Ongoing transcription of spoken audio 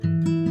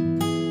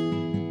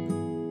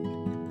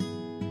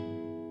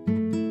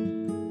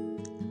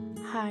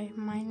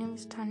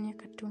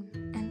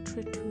platoon,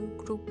 entry to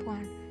group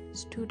 1,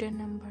 student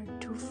number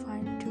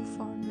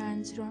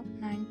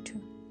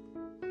 25249092.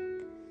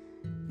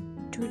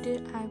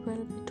 Today I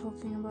will be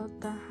talking about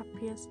the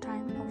happiest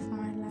time of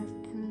my life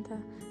and the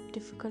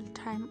difficult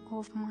time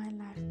of my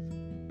life.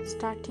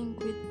 Starting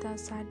with the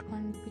sad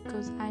one,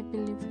 because I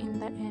believe in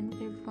the end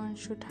everyone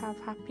should have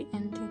happy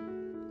ending.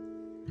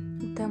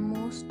 The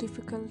most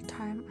difficult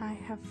time I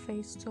have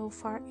faced so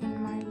far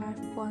in my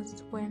life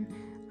was when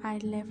I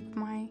left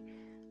my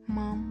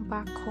mom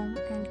back home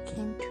and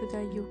came to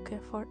the UK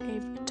for a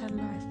better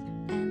life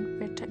and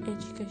better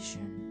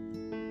education.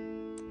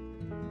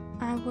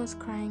 I was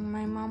crying,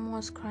 my mom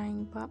was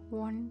crying, but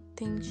one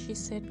thing she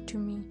said to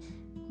me,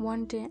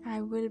 one day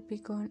I will be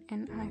gone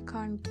and I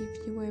can't give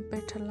you a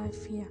better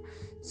life here,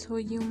 so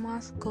you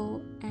must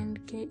go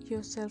and get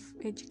yourself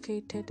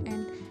educated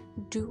and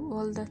do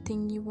all the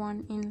thing you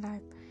want in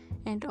life,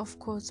 and of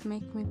course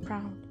make me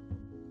proud.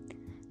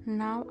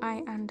 Now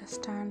I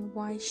understand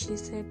why she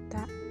said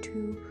that,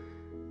 to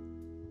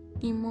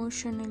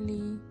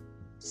emotionally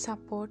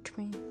support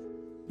me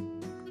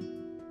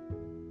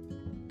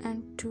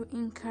and to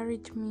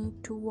encourage me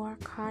to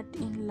work hard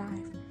in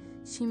life.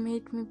 She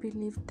made me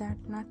believe that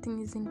nothing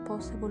is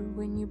impossible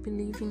when you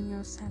believe in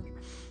yourself.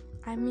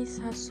 I miss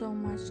her so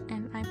much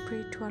and I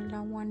pray to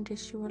Allah one day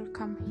she will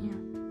come here.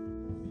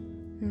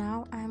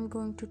 Now I am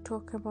going to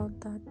talk about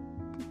the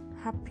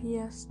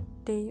happiest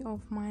day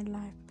of my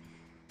life.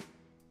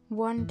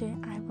 One day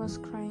I was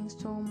crying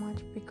so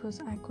much because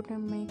I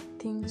couldn't make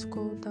things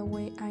go the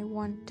way I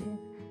wanted.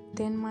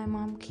 Then my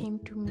mom came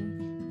to me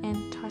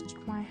and touched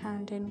my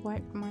hand and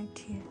wiped my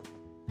tear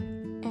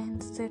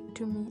and said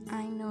to me,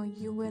 I know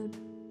you will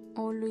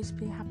always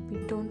be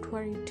happy, don't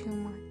worry too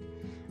much.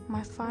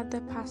 My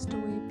father passed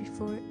away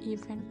before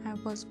even I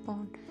was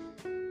born,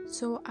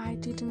 so I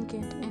didn't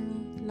get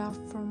any love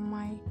from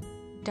my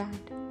dad,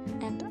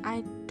 and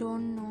I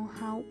don't know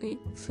how it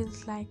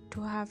feels like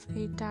to have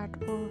a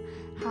dad or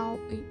how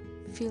it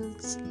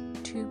feels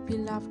to be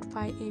loved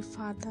by a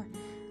father.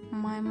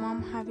 My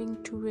mom having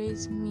to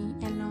raise me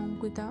alone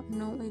without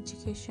no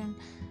education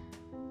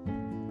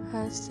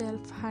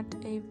herself had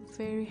a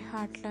very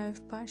hard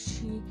life, but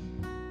she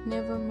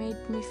never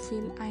made me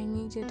feel I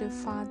needed a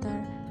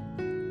father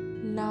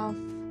love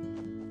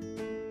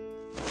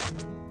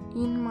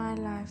in my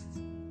life.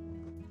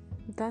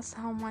 That's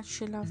how much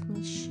she loved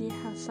me. She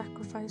has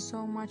sacrificed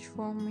so much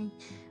for me.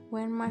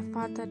 When my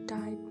father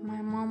died,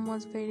 my mom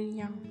was very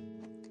young.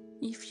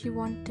 If she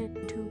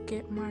wanted to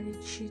get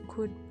married, she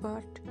could,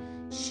 but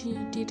she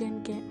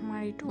didn't get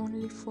married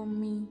only for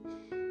me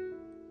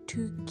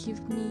to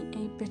give me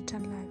a better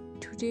life.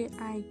 Today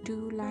I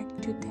do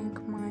like to thank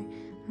my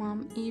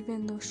mom,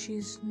 even though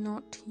she's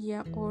not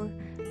here or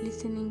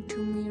listening to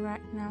me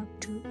right now,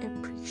 to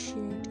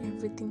appreciate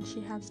everything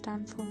she has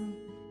done for me.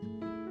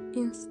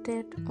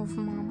 Instead of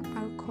mom,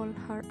 I'll call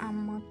her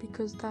Amma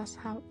because that's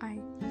how I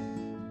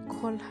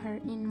call her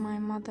in my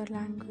mother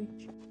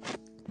language.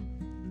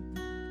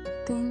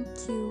 Thank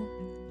you,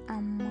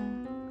 Amma,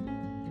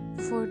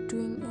 for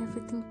doing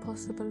everything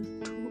possible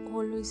to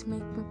always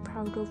make me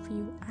proud of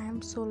you. I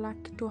am so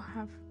lucky to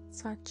have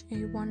such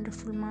a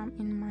wonderful mom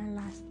in my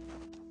life.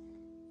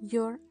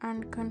 Your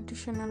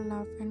unconditional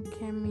love and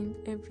care means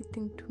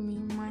everything to me.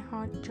 My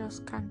heart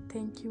just can't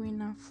thank you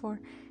enough for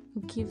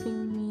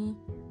giving me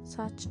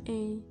such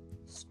a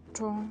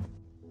strong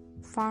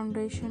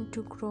foundation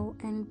to grow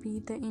and be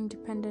the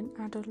independent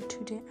adult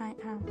today I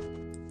am.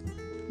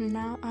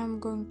 Now I'm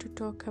going to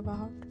talk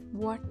about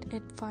what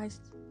advice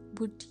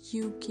would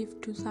you give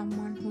to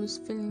someone who is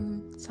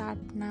feeling sad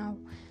now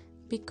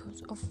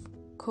because of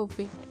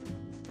COVID.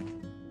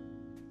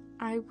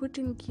 I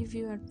wouldn't give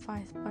you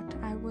advice, but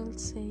I will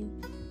say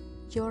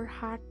your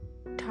hard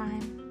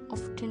time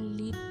often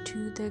lead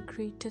to the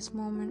greatest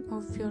moment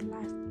of your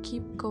life.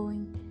 Keep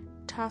going.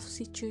 Tough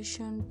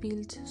situation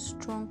builds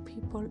strong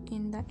people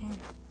in the end.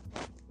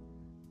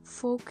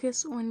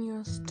 Focus on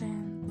your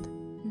strength,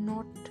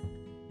 not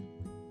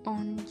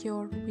on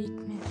your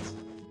weakness.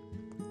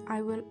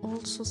 I will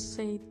also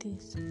say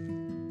this: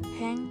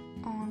 hang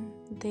on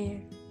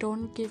there,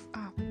 don't give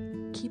up,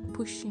 keep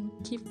pushing,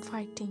 keep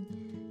fighting,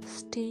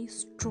 stay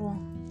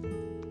strong,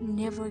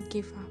 never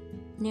give up,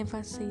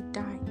 never say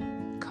die.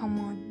 Come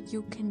on,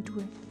 you can do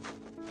it.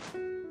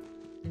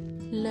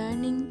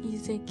 Learning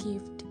is a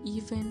gift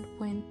even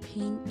when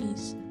pain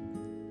is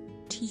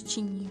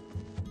teaching you.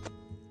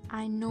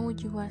 I know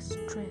you are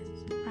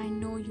stressed, I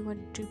know you are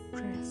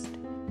depressed,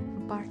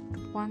 but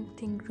one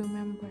thing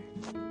remember,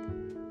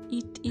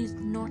 it is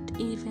not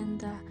even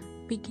the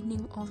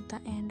beginning of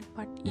the end,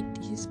 but it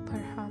is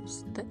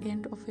perhaps the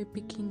end of a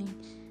beginning.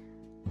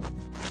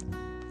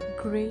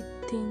 Great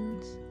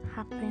things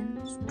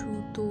happen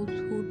to those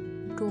who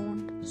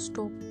don't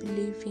stop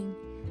believing,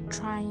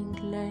 trying,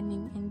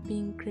 learning, and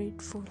being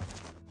grateful.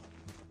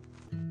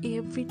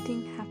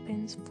 Everything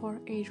happens for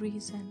a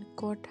reason.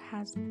 God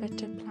has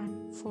better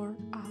plan for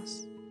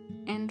us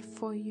and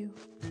for you.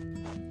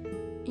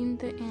 In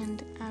the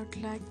end, I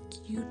would like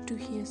you to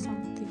hear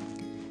something.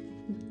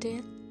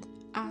 Death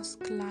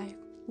asks life,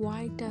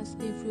 Why does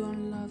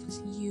everyone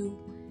loves you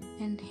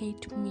and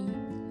hate me?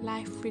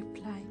 Life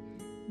reply,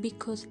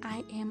 because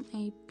I am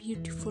a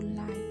beautiful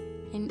lie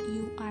and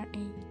you are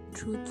a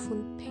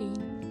truthful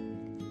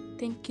pain.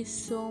 Thank you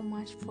so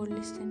much for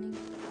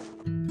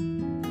listening.